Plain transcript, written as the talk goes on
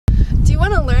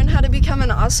want to learn how to become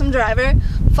an awesome driver?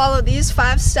 Follow these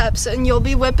 5 steps and you'll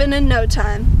be whipping in no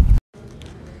time.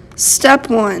 Step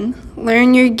 1.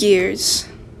 Learn your gears.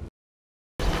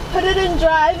 Put it in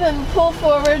drive and pull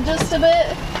forward just a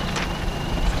bit.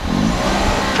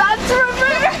 That's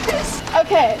reverse!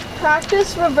 Okay,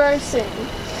 practice reversing.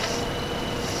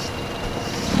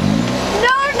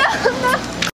 No!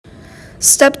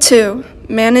 Step 2.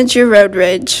 Manage your road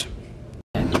rage.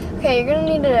 Okay, you're gonna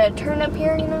need to turn up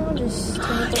here, just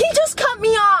turn it. He just cut me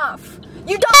off!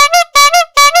 You don't.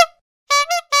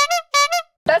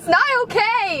 That's not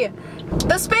okay!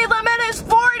 The speed limit is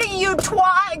 40, you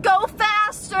twat! Go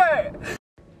faster!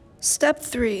 Step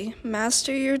 3.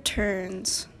 Master your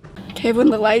turns. Okay,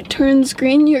 when the light turns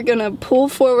green, you're gonna pull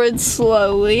forward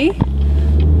slowly.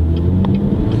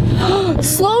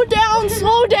 Slow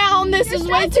down! This is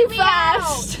way too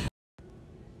fast!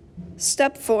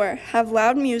 Step 4. Have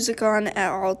loud music on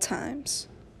at all times.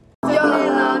 Your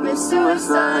love is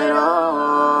suicidal.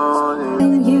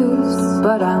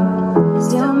 But I'm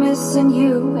still missing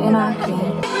you, and I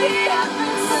can't.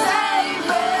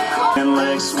 And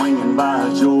legs swinging by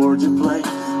a Georgia plate.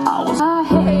 I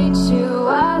hate you,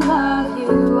 I love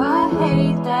you, I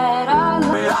hate that I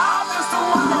love you. I'm just a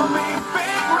wannabe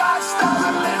big rock star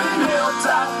living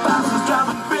hilltop houses,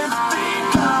 driving 15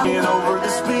 cars. And over the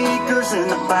speakers in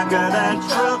the back of that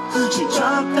truck, she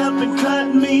jumped up and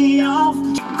cut me off.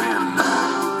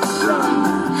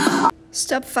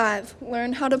 Step 5.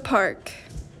 Learn how to park.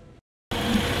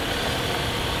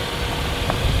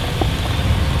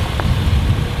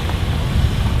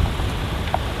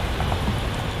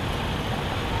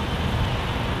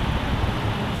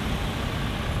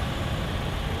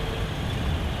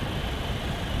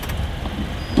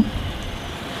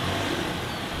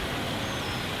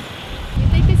 You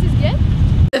think this is good?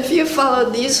 If you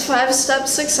followed these 5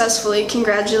 steps successfully,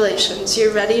 congratulations,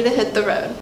 you're ready to hit the road.